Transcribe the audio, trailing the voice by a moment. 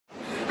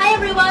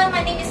everyone,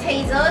 my name is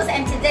Hazel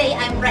and today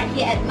I'm right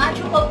here at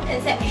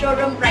majuhomeconcept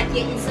showroom right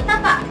here in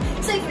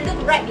𝒍�𝒂𝒓𝒔𝒕. So if you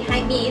look right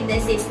behind me,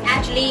 this is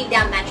actually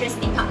their mattress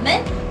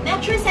department,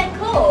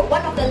 Mattress&Co,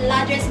 one of the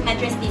largest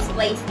mattress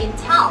displays in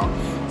town.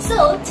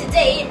 So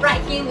today,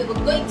 right here, we were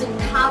going to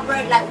cover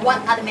like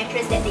what are the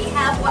mattresses that they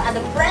have, what are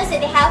the brands that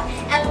they have,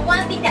 and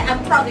one thing that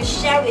I'm proud to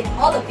share with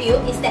all of you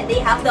is that they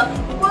have the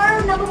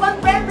world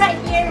 #1 brand right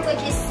here,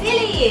 which is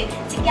Sealy,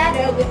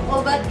 together with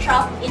over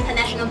 12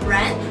 international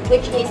brands,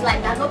 which is like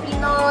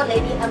Dunlopillo,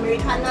 Lady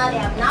Americana, they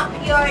have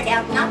Napure, they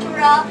have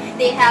Natura,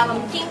 they have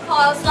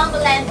kingkoil,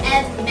 slumberland,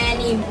 and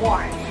many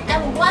more.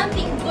 And one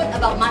thing good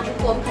about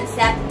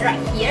majuhomeconcept right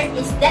here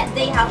is that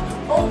they have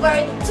over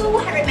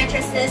 200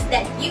 mattresses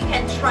that you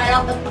can try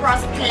out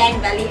across Klang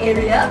Valley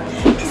area.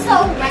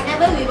 So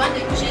whenever we want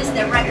to choose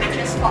the right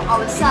mattress for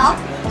ourselves,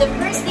 the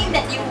first thing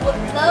that you would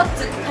love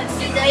to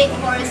consider it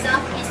for yourself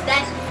is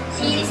that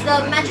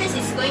the mattress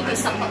is going to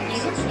support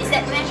you, is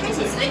that mattress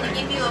is going to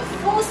give you a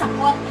full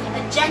support,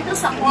 a gentle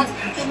support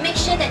to make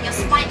sure that your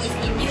spine is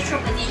in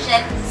neutral position.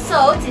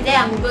 So today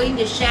I'm going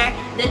to share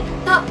the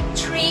top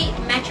 3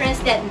 mattresses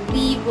that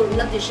we would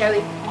love to share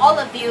with all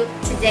of you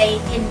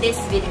today in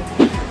this video.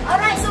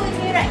 Alright, so with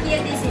me right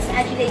here, this is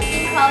actually a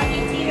kingkoil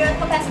interior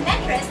compact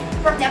mattress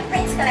from their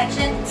Prince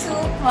Collection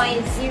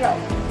 2.0.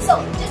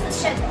 So just to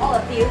share to all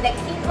of you that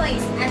kingkoil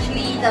is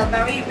actually the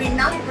very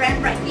renowned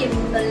brand right here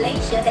in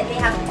Malaysia, that they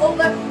have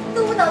over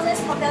 2,000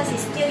 hotels is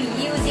still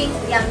using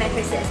their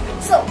mattresses.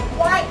 So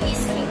why is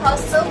kingkoil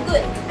so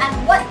good and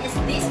what is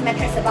this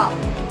mattress about?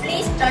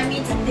 Please join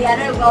me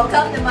together.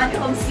 Welcome the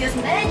Majuhome sales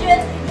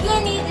manager,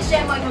 Yenny, to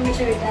share more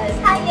information with us.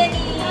 Hi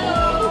Yenny!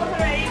 Hello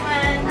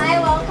everyone! Hi,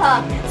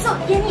 welcome! So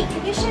Yenny,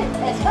 can you share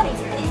with us what is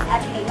this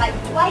actually? Like,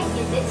 why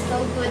is it so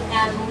good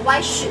and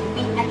why should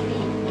we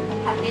actually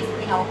have this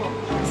in our home?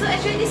 So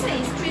actually this one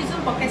is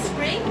 3-zone pocket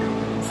spring,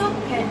 so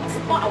can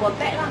support our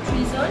back lah,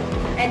 3-zone,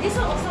 and this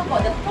one also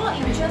got the 4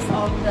 inches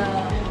of the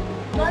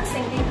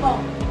non-sinking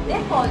foam.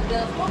 Therefore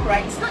the foam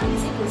right, it's not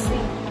easy to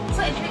sink, so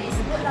actually it's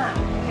good lah,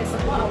 can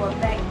support our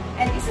back.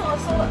 And this is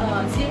also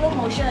zero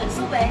motion,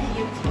 so when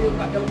you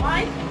got the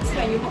wife, so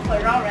when you move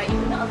around right, you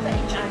will not affect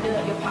each other,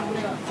 your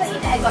partner. So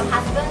if I got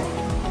husband,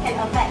 can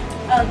affect?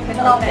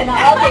 Cannot affect.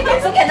 Okay,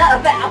 so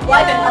cannot affect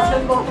wife and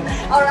husband both.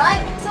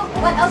 Alright, so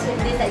what else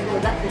with this that you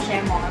would like to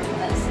share more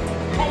with us?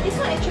 And this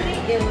one actually,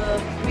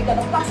 we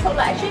got the plus top.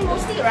 Actually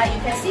mostly right,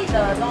 you can see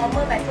the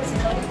normal mattress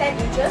is only 10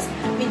 inches.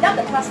 Without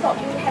the plus top,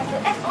 you have to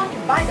add on to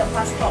buy the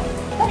plus top.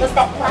 What is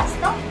that plus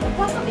top? The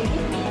plus top will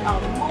give me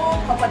more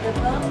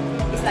comfortable.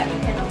 It's like you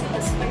cannot feel the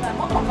spring,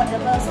 more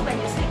comfortable. So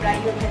when you sleep right,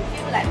 you can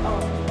feel like,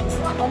 it's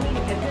not only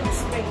you can feel the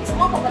spring, it's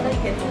more comfortable,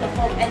 you can feel the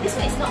foam. And this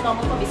one is not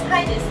normal foam, it's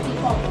high density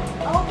foam.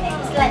 Okay,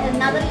 it's like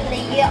another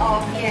layer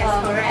of,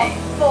 of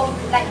foam,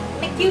 like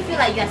make you feel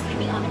like you are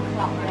sleeping on a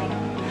cloud, right?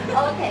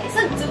 Okay,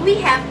 so do we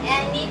have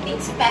anything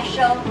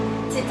special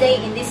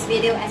today in this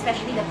video,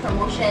 especially the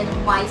promotion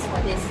wise for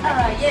this?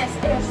 Yes,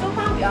 so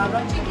far we are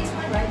launching this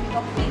one, right? We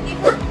got free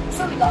gift one.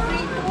 So we got free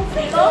 2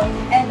 pillow,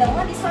 and the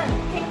one this one,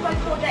 kingkoil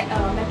Kodak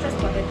mattress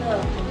protector.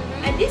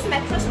 And this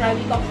mattress right,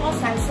 we got 4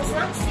 sizes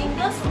now,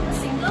 single, super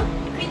single,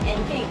 queen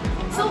and king.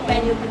 So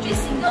when you purchase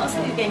single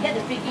also you can get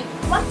the free gift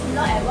 1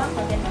 pillow and 1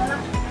 protector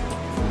lah.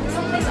 So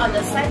based on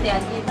the size they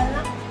are given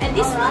lah. And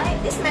this one,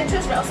 this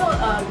mattress right, also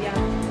we are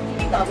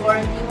giving the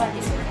warranty one,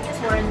 is 15 years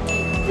warranty.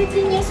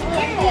 15 years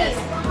warranty. Yes.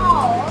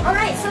 Wow.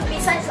 Alright, so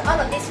besides all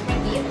of this free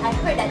gift, I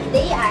heard that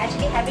they are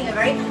actually having a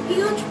very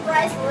huge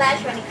price slash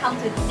when it comes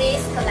to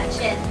this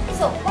collection.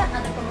 So what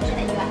are the promotion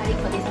that you are having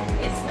for this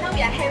mattress? Now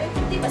we are having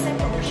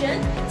 50% promotion.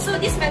 So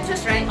this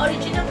mattress right,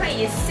 original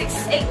price is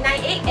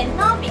 6,898 and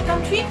now become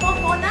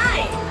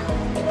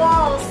 3,449.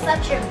 Wow,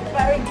 such a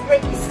very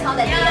great discount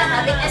that they are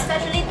having.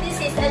 Especially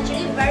this is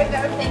actually very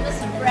famous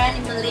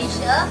brand in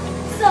Malaysia.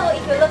 So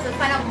if you love to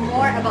find out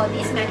more about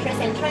this mattress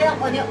and try it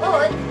out on your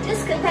own,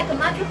 just contact the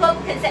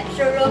Majuhomeconcept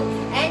showroom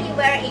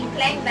anywhere in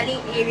Klang Valley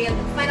area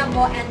to find out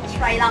more and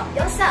try it out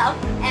yourself.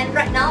 And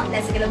right now,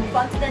 let's get move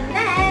on to the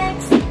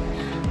next.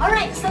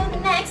 Alright, so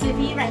next with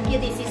me right here,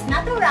 this is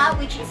Natura,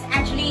 which is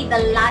actually the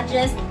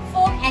largest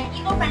foam and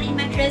eco-friendly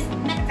mattress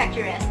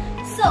manufacturers.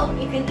 So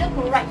if you look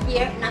right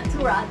here,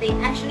 Natura, they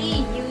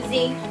actually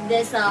using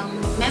this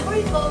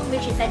memory foam,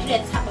 which is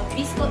actually a type of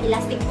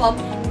viscoelastic foam,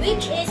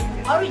 which is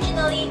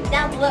originally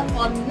developed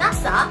for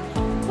NASA.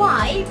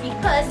 Why?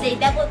 Because they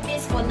developed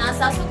this for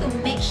NASA so to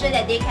make sure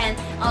that they can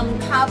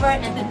cover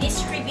and to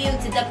distribute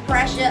the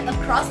pressure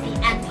across the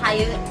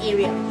entire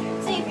area.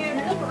 So if you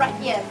look right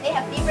here, they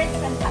have different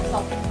types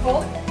of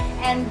foam.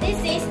 And this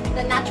is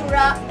the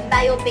Natura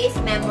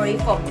bio-based memory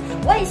foam.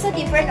 What is so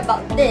different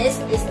about this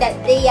is that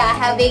they are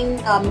having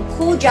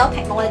cool gel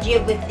technology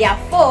with their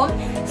foam.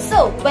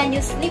 So when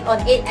you sleep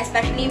on it,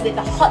 especially with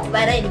the hot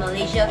weather in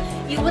Malaysia,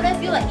 you wouldn't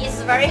feel like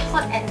it's very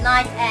hot at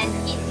night and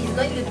it is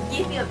going to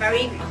give you a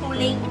very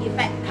cooling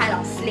effect kind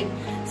of sleep.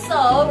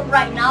 So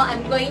right now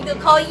I'm going to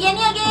call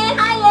Yenny again.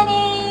 Hi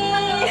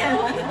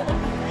Yenny!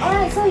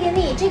 Alright, so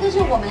Yenny, 这个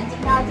是我们今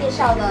天要介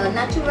绍的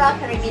Natura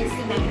Caribbean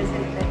Sea mattress，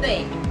对不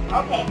对？对。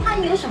OK， 它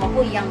有什么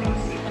不一样呢？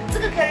这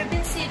个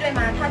Caribbean Sea 剂对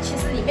吗？它其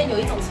实里面有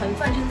一种成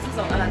分就是这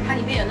种它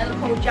里面有那个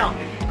扣胶。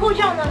扣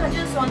胶呢，它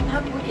就是说它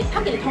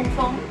给你通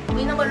风，不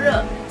会那么热。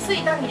所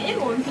以当你因为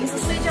我们平时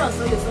睡觉的时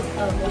候，有时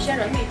候某些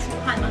人会出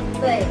汗嘛，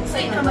对，所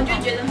以他们就会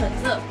觉得很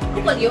热。如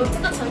果有这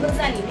个成分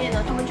在里面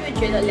呢，他们就会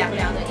觉得凉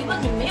凉的。因为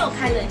你没有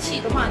开冷气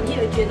的话，你也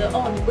会觉得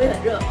你不会很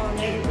热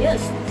你很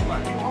舒服啊。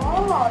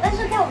但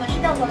是在我们睡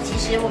觉的时候，其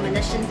实我们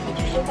的身体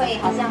就是会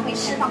好像会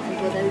释放很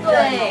多的热，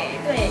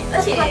对，而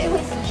且它就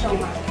会吸收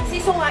嘛，吸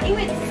收啊，因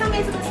为上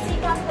面这个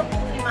𝒎🂂这个部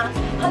位嘛，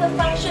它的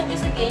function就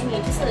是给你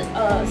就是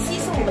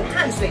吸收我们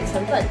汗水成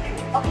分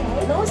 ，OK，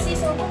 然后吸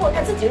收过后它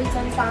自己会蒸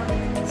发，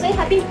所以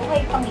它并不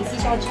会帮你吸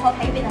收之后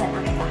它又变得很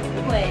肮脏，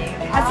不会，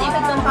它自己会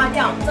蒸发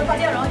掉，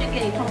然后就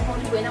给你通风，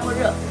就不会那么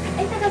热。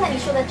哎，那刚才你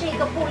说的这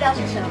个布料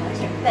是什么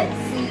成分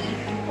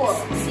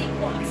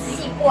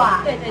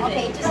？𝒎🂂，对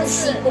 ，OK， 就是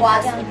西瓜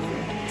这样子。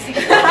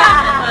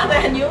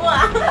对，很牛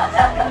啊！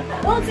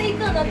然后这一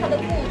个呢，它的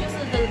布就是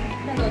的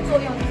那个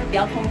作用就是比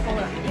较通风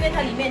了，因为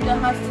它里面就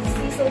它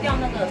吸收掉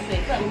那个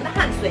水分，我们的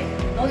汗水，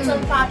然后蒸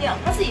发掉，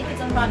它自己会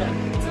蒸发的，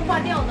蒸发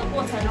掉的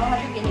过程，然后它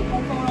就给你通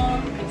风咯，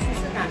有舒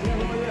适感，没有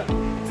那么热。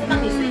所以当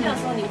你睡觉的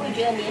时候，你会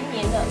觉得黏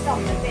黏的，在我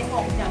们的背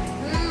后这样。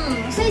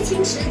所以其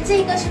实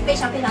这个是非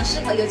常适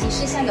合，尤其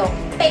是像有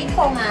背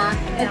痛啊、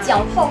有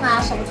脚痛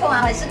啊、手痛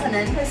啊，还是可能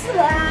很适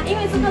合啊。因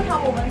为这个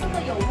我们这个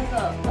有那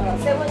个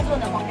7zone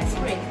的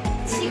spray，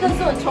 7个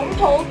zone从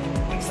头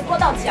support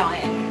到脚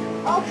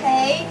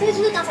OK， 这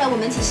就是刚才我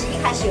们其实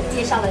一开始有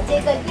介绍的，这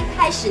个一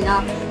开始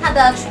呢，它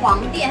的床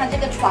垫，它这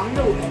个床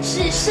褥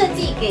是设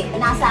计给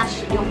NASA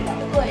使用的。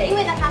对，因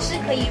为呢，它是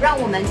可以让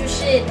我们就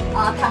是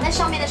躺在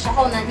上面的时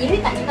候呢，你会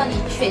感受到你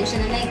全身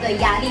的那个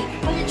压力，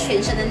或是全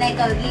身的那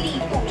个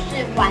力度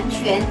是完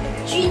全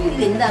均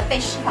匀的被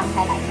释放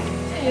开来的。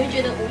你会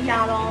觉得无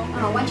压咯，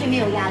完全没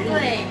有压力。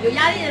对，有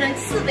压力的人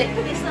特别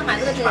适合买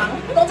这个床。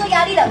工作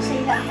压力的睡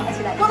一下，好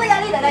起来；工作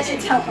压力的来睡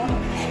觉。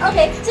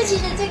OK， 这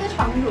其实这个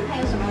床褥它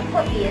有什么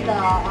特别的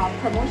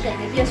promotion，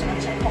 还是有什么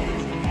折扣？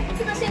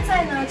这个现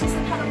在呢，其实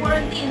它的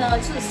warranty 呢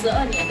是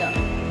12年的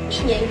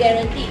，1年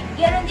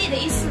guarantee。guarantee 的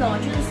意思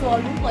就是说，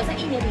如果在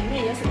1年里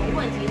面有什么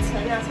问题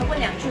超过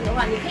2寸的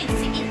话，你可以直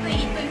接一对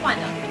一兑换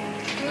的。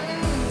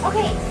OK，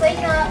 所以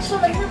呢，说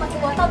了那么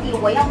多，到底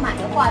我要买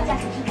的话，价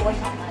钱是多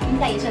少呢？应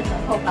该也是有折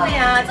扣吧？对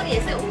啊，这个也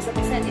是有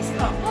50%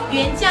 discount。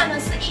原价呢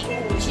是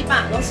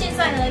15578，然后现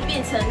在呢变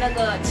成那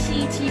个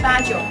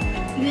7789。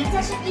原价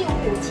是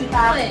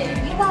15578，对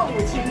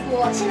，15000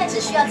多，现在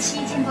只需要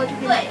7000多就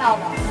可以买到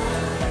了。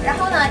然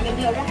后呢，有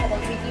没有任何的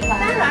free gift？ 当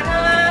然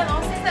啦，然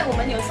后现在我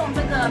们有送这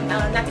个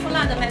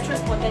natura 的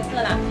mattress protector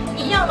啦，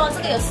一样咯，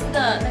这个有4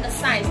个那个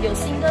size， 有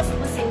single、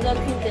super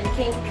single、queen 跟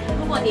king。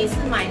如果你是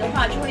买的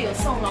话，就会有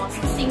送咯，是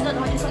single的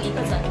话就送1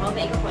个枕头跟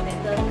1个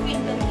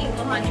protector，queen 跟 king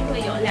的话就会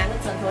有2个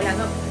枕头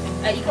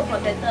1个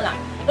protector 啦。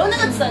然后那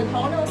个枕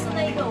头呢是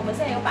那一个我们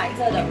现在有摆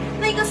着的，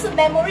那个是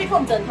memory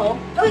foam 枕头，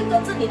它会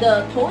跟着你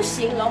的头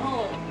型，然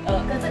后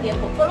跟着你的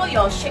头 follow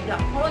your shape 啦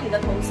 ，follow 你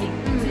的头型，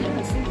所以就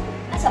很舒服。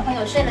那小朋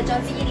友睡了之后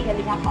记忆力会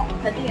比较好，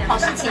肯定啊。考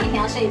试前一定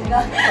要睡这个，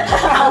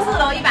考试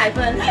咯100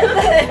分。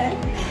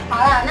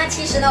好了，那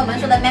其实呢，我们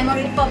说的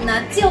memory foam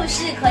呢，就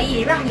是可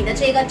以让你的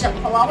这个枕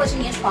头啊，或者是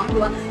你的床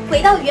褥啊，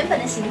回到原本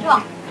的形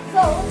状。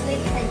So,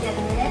 ladies and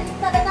gentlemen,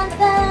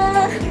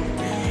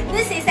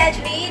 this is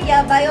actually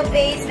their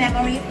bio-based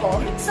memory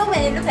foam. So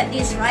when you look at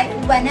this, right,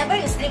 whenever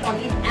you sleep on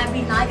it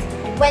every night,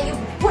 when you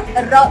put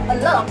a lot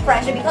of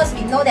pressure, because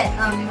we know that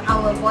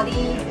our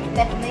body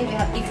definitely we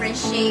have different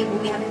shape,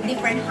 we have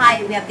different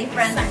height, we have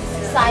different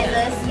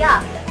sizes.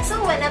 Yeah. So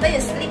whenever you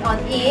sleep on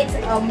it,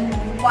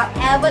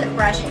 whatever the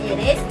pressure it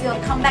is, it will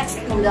come back to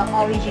the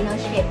original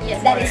shape.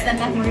 Yes, that is the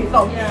memory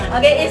foam. Yeah.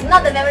 Okay, it's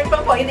not the memory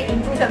foam for you to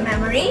improve your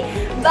memory.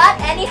 But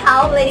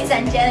anyhow, ladies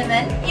and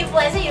gentlemen, if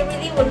let's say you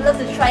really would love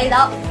to try it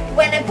out,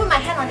 when I put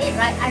my hand on it,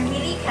 right, I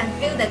really can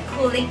feel the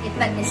cooling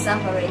effect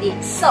itself already.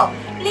 So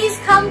please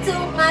come to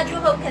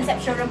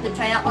majuhomeconcept showroom to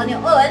try it out on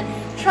your own.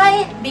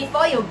 Try it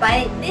before you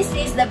buy it. This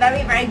is the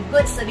very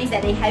good service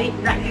that they have it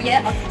right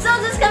here. So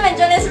just come and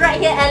join us right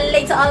here, and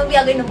later on we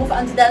are going to move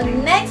on to the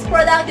next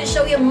product to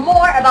show you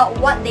more about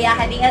what they are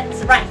having it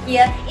right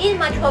here in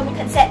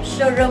majuhomeconcept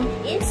showroom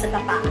in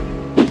𝒍�𝒂𝒓𝒔𝒕.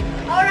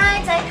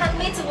 Alright, I can't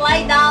wait to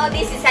lie down.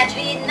 This is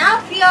actually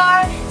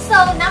Napure. So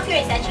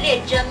Napure is actually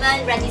a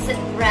German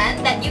registered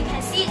brand that you can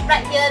see it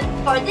right here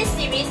for this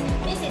series.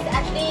 This is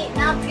actually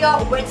Napure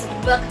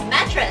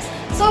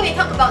𝒍�𝒂𝒓𝒔𝒕. So when we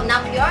talk about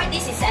Napure,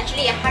 this is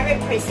actually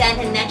 100%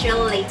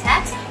 natural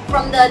latex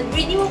from the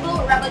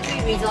renewable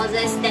laboratory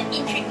resources that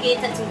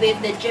integrated with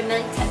the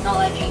German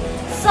technology.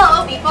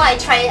 So before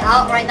I try it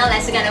out, right now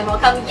let's gonna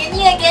welcome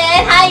Yenny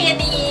again. Hi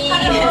Yenny.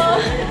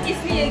 Hello, it's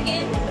me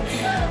again.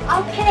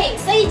 OK，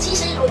 所以其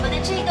实我们的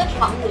这个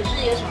床褥是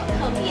有什么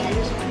特别还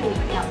是什么不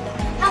一样的？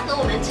它和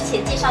我们之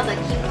前介绍的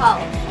kingkoil，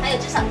 还有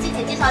之前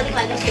介绍另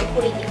外一个是有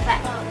cooling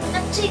effect。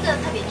那这个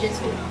特别之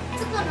处呢？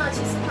这个呢，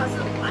其实它是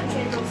完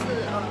全都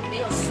是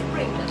没有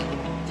spring 的，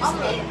就是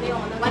没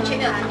有那个完全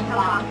没有弹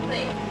簧。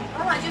对，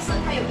然后它就是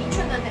它有1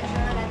寸的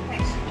natura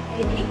latex，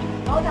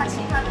 然后它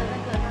其他的那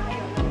个它还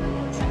有那个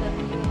6寸的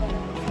PU 的那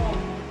个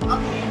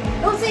foam。OK。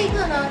然后这一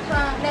个呢，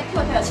它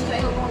Napure 它有其中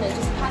一个功能，就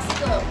是它是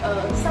个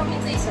上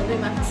面这一层对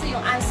吗？它是用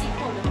IC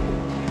扣的布，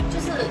就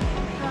是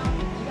它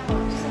一样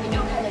嘛，就是你没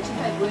有开冷气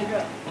它也不会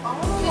热，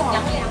就凉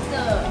凉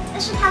的。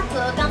但是它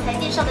和刚才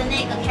介绍的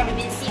那个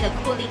Caribbean Sea 的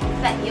cooling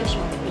effect 有什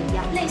么不一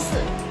样？类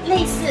似，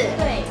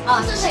对，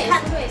就是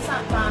它也是会散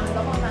发，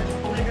然后它就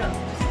不会热，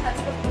就是它这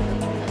个布的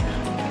功能啊。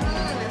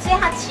所以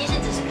它其实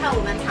只是看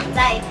我们躺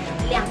在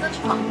两个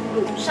床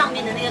褥上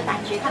面的那个感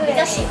觉，看比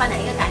较喜欢哪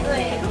一个感觉。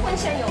对，如果你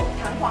想有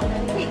弹簧的，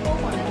你可以go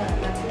for那个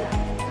natura。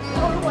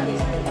然后如果你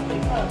是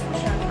prefer不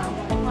喜欢弹簧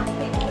的话，你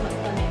可以go for那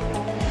个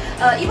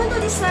Napure。Even though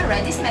this one,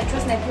 right, this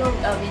mattress Napure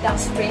without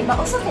spring, but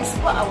also can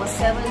support our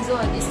 7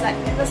 zone. It's like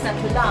previous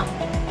natura.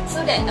 So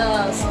that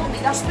so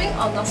without spring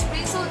or not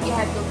spring, so you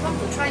have to come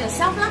to try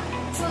yourself lah.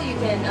 So you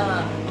can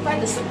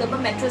find the suitable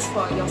mattress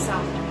for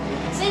yourself.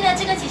 所以呢，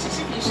这个其实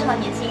是挺适合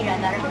年轻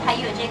人的，然后它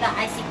又有这个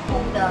IC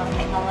cool 的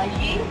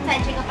technology 在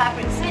这个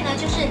fabric， 所以呢，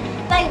就是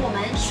在我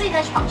们睡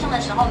在床上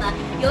的时候呢，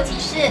尤其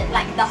是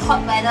like the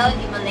hot weather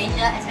in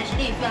Malaysia,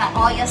 especially if you like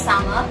all year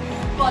summer,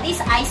 for this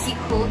IC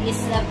cool is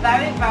a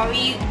very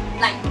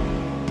like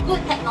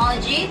good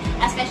technology,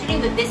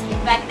 especially with this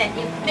effect that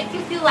it make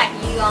you feel like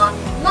you are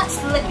not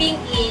sleeping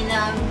in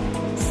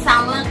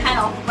summer kind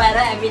of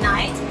weather every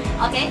night.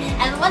 Okay,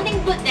 and one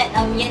thing good that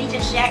Yenny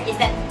just shared is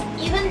that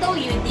even though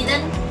you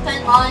didn't turn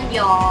on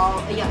your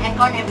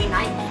aircon every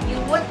night, you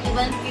won't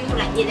even feel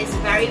like it is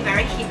very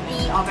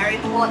heaty or very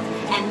hot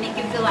and make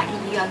you feel like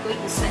you are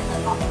going to sweat a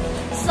lot.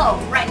 So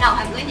right now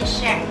I'm going to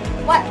share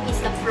what is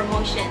the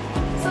promotion.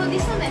 So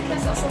this one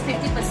mattress also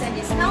 50%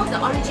 discount. The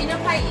original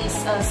price is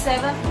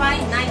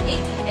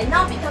 7598 and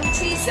now become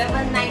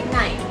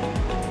 3799.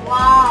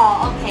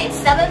 Wow, okay,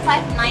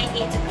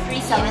 7598 to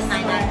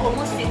 3799, yes,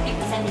 almost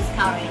 50%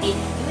 discount already.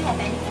 Do we have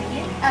any free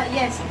gift?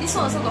 Yes, this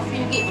one also got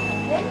free gift.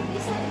 Then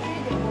this one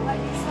actually they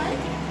provide this one.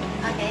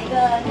 Okay.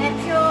 The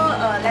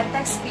Napure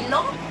latex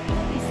pillow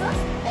pieces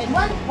and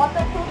one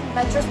waterproof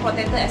mattress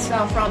protector as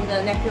well from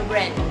the Napure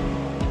brand.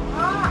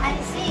 Ah, I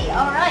see.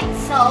 Alright,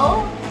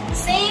 so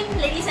same,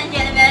 ladies and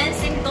gentlemen,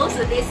 same goes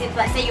to this. If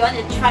let's say you want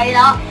to try it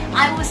out,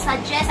 I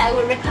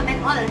would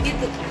recommend all of you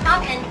to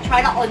come and try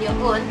it out on your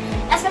own,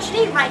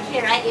 especially right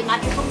here, right, in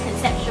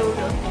majuhomeconcept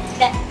showroom,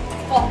 that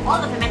for all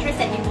of the mattresses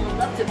that you would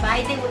love to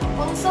buy, they would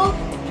also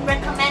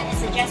recommend and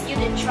suggest you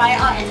to try it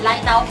out and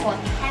lie down for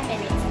 10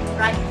 minutes,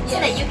 right? Yes. So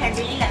that you can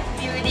really like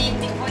feel it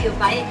before you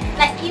buy it.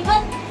 Like even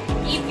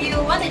if you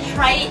want to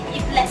try it,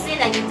 if let's say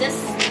like you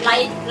just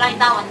lie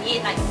down on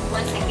it like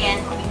 1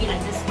 second or maybe like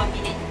just 1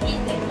 minute, it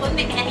won't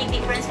make any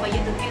difference for you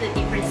to feel the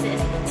differences.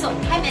 So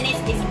 10 minutes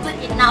is good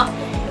enough.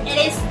 It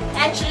is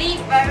actually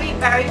very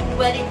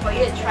worth it for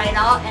you to try it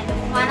out and to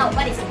find out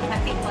what is the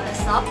perfect fit for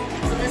yourself.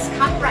 So just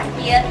come right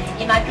here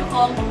in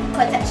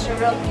majuhomeconcept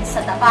showroom in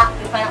𝒍�𝒓𝒔𝒕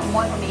to find out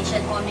more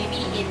information, or maybe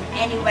in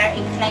anywhere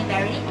in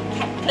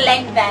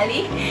Klang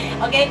Valley,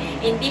 okay,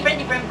 in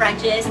different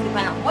branches to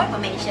find out more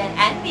information,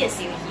 and we'll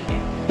see you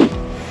here.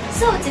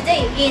 So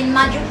today in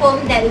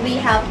Majuhome that we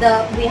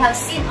have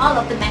seen all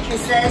of the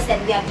mattresses that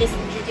we have just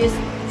introduced,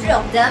 3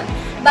 of them.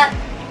 But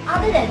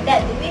other than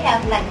that, do we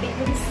have like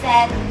bedroom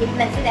set? If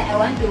let's say that I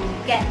want to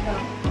get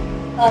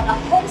a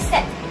whole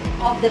set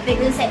of the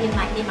bedroom set in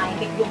my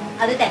bedroom,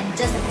 other than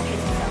just the mattress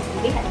itself, do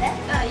we have that?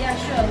 Yeah,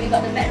 sure. We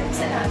got the bedroom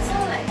set. So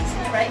like this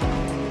one, right?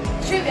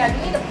 Actually, we are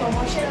doing the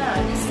promotion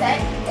this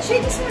set.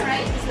 Actually, this one,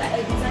 right, is like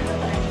a designer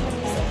collection.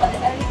 This is for the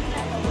LED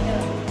light over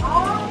here.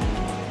 Oh,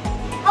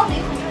 how do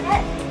you control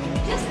that?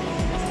 Just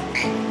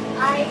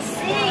I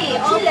see.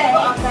 Actually, Okay.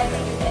 level of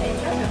lighting you can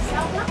adjust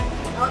yourself lah.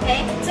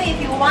 Okay, so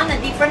if you want a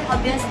different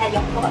ambience at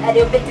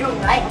your bedroom,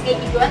 right? Okay,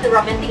 if you want to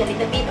romantic a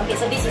little bit, okay,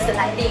 so this is the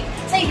lighting.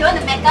 So if you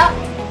want to make up,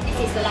 this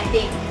is the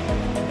lighting.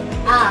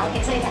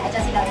 Okay, so you can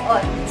adjust it on your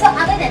own. So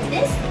other than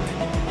this,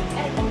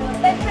 And the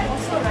backpack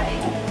also,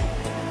 right?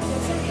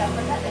 Also, we have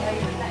another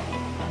LED light.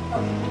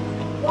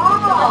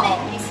 wow, The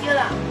back is here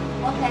lah.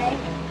 okay.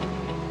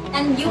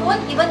 And you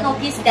won't even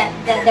notice that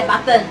the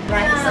button,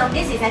 right? Yeah. So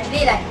this is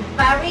actually like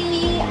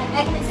very,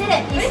 I can say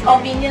that Very it's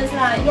convenient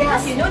lah. Yes.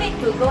 Because you don't need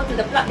to go to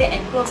the plug there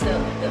and close the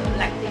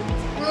lighting.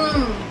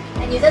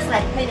 And you just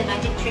like play the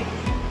magic trick.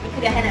 You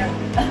put your hand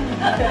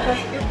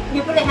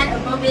you put your hand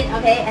above it,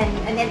 okay, and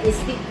then it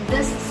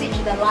just switch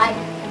the light.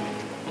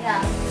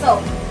 Yeah. So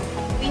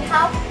we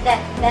have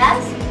that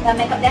desk, the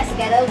makeup desk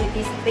together with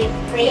this bed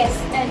frame. Yes,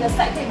 and the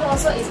side table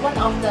also is one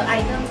of the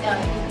items in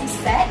this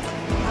set.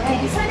 Okay.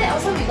 And beside that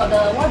also we got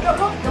the wardrobe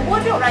look. The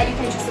wardrobe, right, you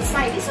can choose the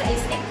size. This one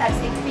is 8 x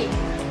 8 feet.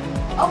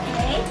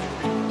 Okay.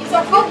 So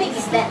how big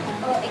is that?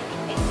 8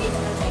 feet.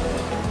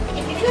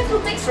 If you feel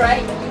too big, right,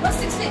 you want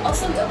 6 feet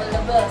also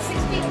available. 6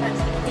 feet x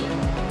 8 feet.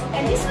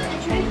 And this one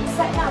actually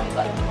inside now we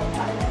got the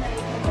compartment that you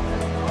can open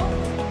the door.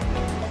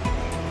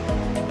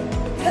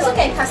 You also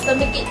can custom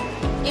make it.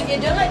 If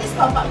you don't like this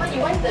compartment, you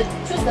want to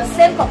choose the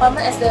same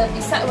compartment as the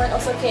beside one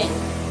also can.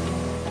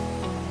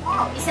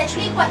 Wow, it's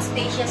actually quite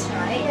spacious,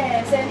 right?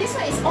 Yes, and this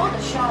one is all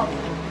the shop.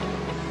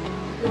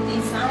 The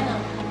designer.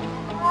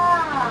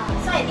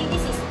 So I think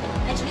this is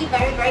actually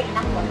very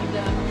enough for you,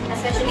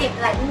 especially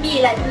like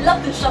me, like love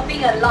to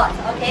shopping a lot.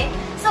 Okay,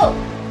 so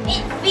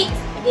 8 feet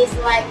is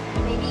like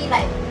maybe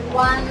like 1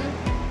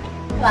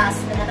 plus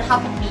another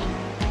half of me.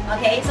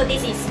 Okay, so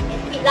this is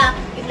 8 feet lah.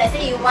 If let's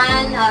say you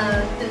want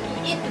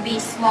it to be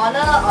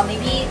smaller, or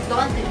maybe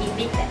don't want to be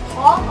big that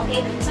tall,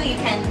 okay, so you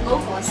can go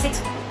for 6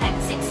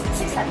 times 6.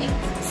 6 times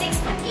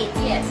 8,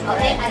 yes.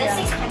 Okay, either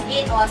 6 times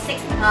 8 or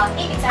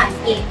 8 times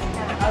 8.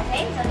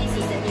 Okay, so this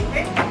is the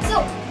difference.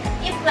 So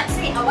if let's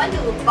say I want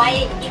to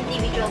buy it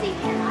individually,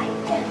 can I?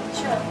 Can,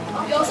 sure.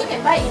 You also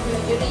can buy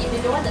individually if you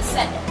don't want the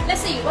set.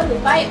 Let's say you want to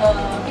buy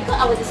because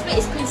our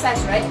display is queen size,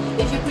 right?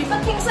 If you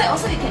prefer king size,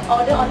 also you can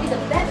order only the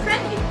bed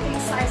frame in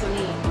king size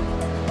only.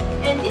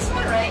 And this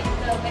one, right,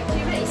 the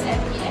material is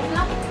MDF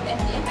lah,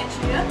 MDF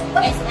material.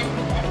 What is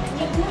MDF?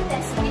 Medium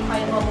density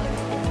fiber.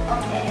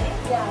 Okay.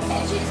 Yeah,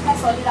 actually it's quite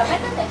solid lah,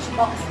 better than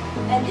box.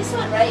 And this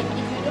one, right,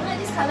 if you don't like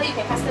this color, you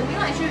can custom. You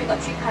know, actually we got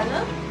 3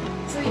 color,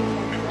 so you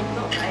can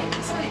look, right?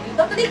 So you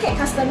totally can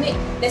custom it.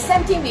 The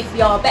same thing with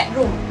your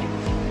bedroom.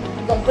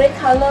 You got grey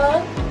color,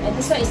 and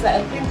this one is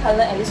like a cream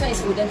color, and this one is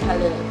wooden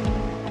color.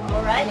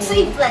 Alright. So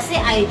if let's say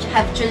I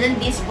have chosen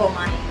this for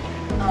my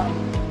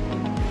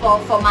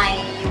for my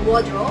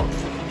wardrobe,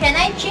 can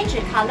I change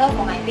the color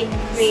for my bed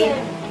frame?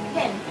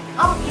 Can.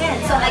 Oh, can.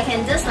 Yeah. So I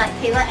can just like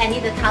tailor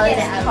any the color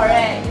that I want.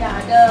 Correct. Yeah.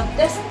 The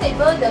dressing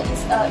table,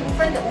 in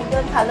front the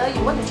wooden color. You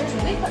want to change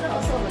the grey color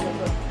also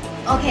available.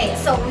 Okay.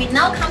 So we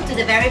now come to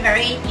the very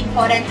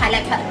important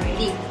highlight part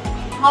already.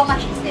 How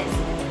much is this?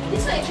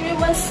 This one actually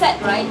one set,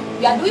 right?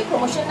 We are doing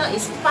promotion now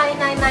is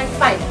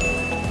 5995.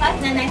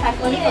 5995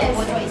 only for the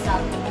wardrobe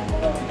itself.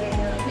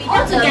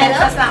 Without the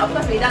mattress lah, of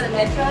course without the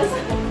mattress.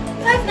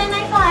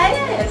 5995?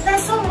 Yes.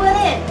 That's so worth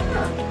it.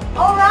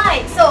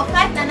 Alright, so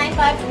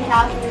 5995 we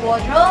have the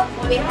wardrobe,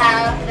 we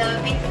have the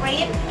bed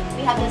frame,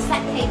 we have the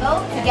side table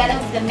together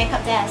with the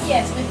makeup desk.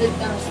 Yes, with the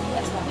stool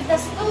as well. With the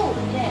stool?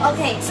 Yes.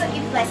 Okay, so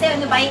if let's say I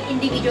want to buy it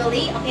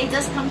individually, okay,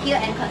 just come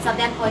here and consult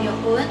them on your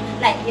own.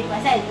 Like if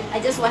let's say I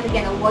just want to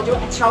get a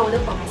wardrobe, extra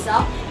wardrobe for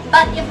myself.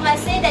 But if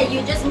let's say that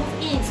you just move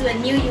into a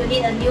new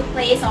unit, a new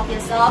place of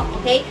yourself,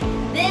 okay,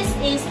 this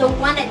is the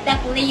one that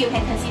definitely you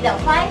can consider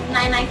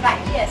 5995.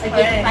 Yes,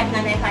 again,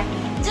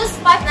 5995. Just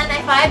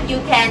 5995, you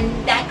can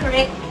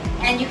decorate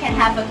and you can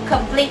have a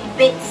complete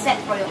bed set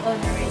for your own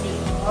already.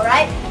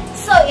 Alright?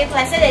 So if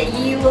let's say that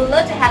you would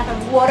love to have a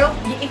wardrobe,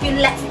 if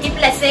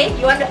let's say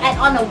you want to add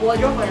on a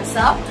wardrobe for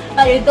yourself,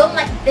 but you don't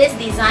like this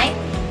design,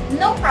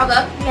 no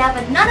problem. We have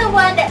another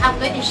one that I'm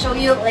going to show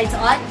you later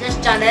on.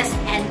 Just join us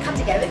and come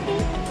together with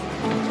me.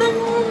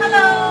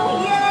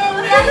 Hello! Yay,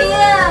 we are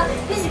here!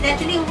 This is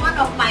actually one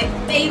of my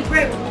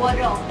favorite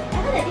wardrobe.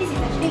 I know that this is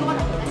actually one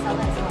of the best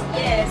sellers as well.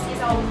 Yes,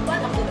 it's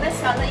one of the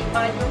best seller in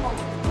MAJUHOME.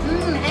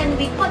 And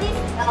we call this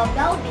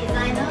Bell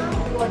Designer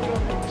Wardrobe.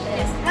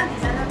 Yes, Bell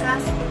Designer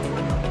glass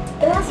wardrobe.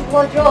 Glass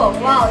wardrobe.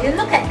 Yes. Wow, you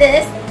look at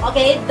this.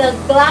 Okay, the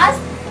glass,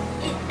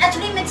 it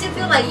actually makes you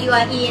feel like you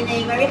are in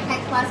a very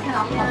high class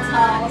kind of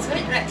hotel. It's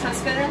very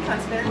transparent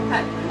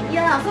type.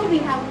 Yeah, so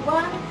we have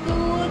 1,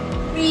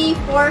 2, 3,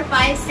 4,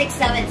 5, 6,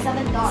 7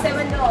 doors.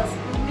 7 doors.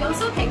 We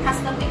also can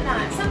custom it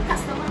lah. Some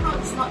customer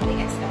house is not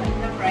big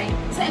enough, right?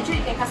 So actually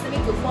you can custom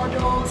it to 4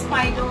 doors,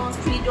 5 doors,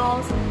 3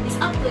 doors. It's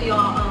up to your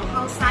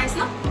house size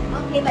lah.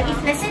 Okay, but if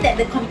let's say that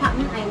the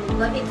compartment I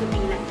would love it to be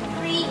like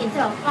 3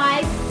 instead of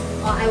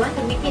 5, or I want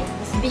to make it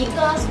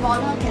bigger,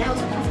 smaller, can I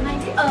also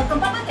customize it?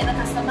 Compartment cannot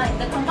customize.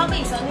 The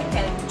compartment is only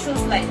can choose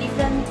like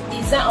different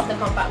design of the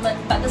compartment,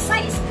 but the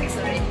size is fixed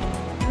already.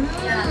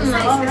 Yeah, the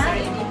size is fixed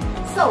already.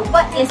 So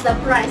what is the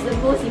price, the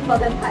most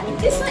important part?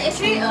 This one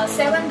actually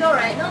 7 door,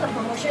 right? Now the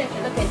promotion, if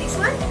you look at this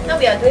one, now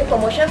we are doing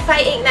promotion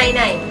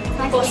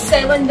 5899 for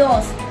 7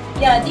 doors.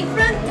 Yeah,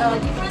 different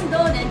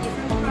door and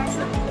different price.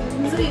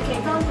 So you can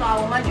come to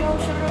our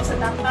MAJUHOME showroom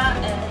Setapa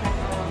and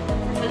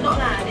have a look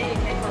lah. Then you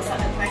can consult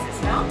the price as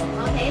well.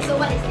 Okay, so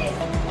what is this?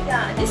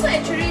 Yeah, this one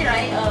actually,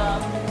 right,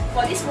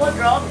 for this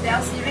wardrobe, Bell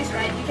series,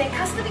 right, you can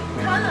custom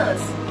colors.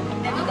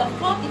 And we got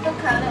 4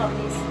 different colors of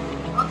this.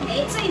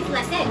 Okay, so if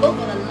let's say I go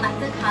for the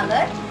lighter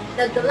color,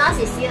 the glass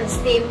is still the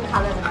same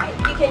color, right?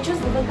 You can choose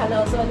different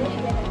color also. Then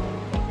you can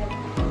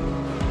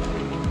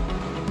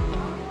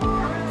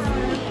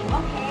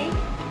okay.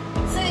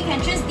 So you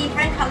can choose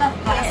different color of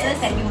glasses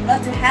that you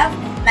love to have,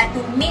 like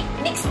to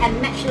mix and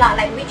match lah,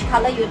 like which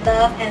color you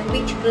love and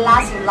which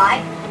glass you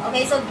like.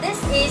 Okay, so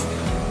this is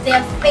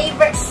their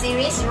favorite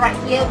series right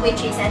here,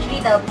 which is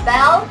actually the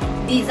Bell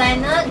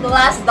Designer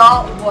Glass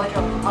Door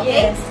Wardrobe.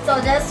 Okay, yes. So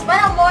just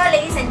one more,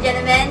 ladies and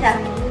gentlemen.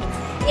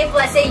 If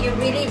let's say you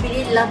really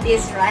love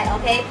this, right?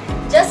 Okay,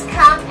 just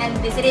come and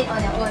visit it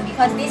on your own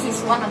because this is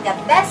one of the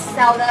best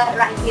seller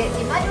right here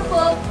in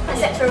MAJUHOME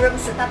showroom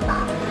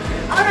Setapa.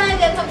 Alright,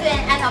 we have come to the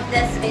end of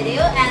this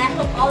video, and I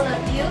hope all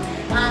of you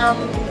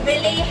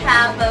really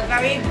have a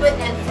very good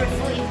and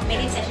fruitful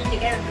informative session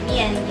together with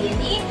me and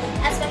Yeni,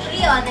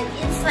 especially on the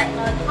insight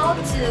on how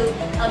to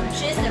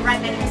choose the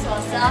right mattress for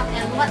yourself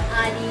and what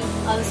are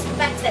the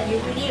specs that you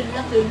really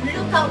love to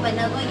look out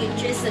whenever you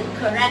choose the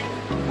correct,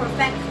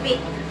 perfect fit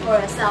for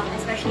yourself,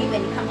 especially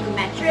when it comes to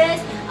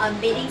mattress,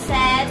 bedding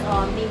sets,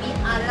 or maybe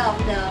other of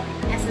the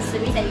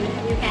accessories that you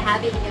can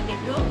have it in your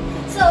bedroom.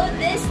 So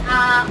these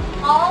are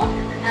all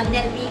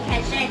that we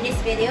can share in this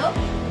video.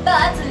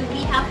 But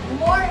we have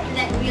more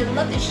that we would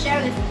love to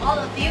share with all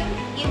of you.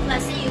 If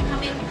let's say you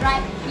come in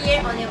right here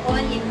on your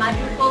own in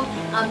Majihome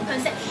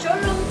concept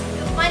showroom,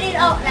 to find it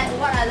out like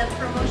what are the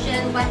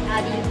promotion, what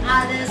are the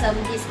others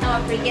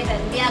discount free gift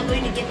that we are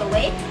going to give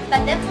away.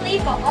 But definitely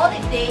for all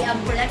of the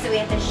products that we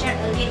have to share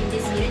earlier in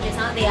this video just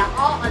now, they are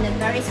all on a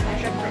very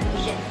special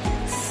promotion.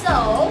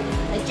 So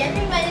a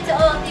gentle reminder to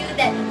all of you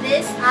that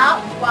these are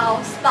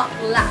while stock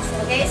lasts.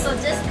 Okay, so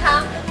just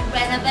come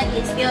whenever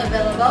it's still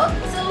available.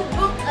 So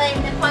book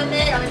an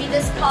appointment or maybe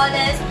just call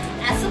us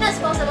as soon as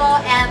possible,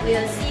 and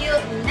we'll see you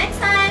next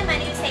time. My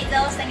name is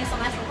Hazel. Thank you so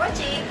much for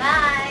watching.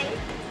 Bye.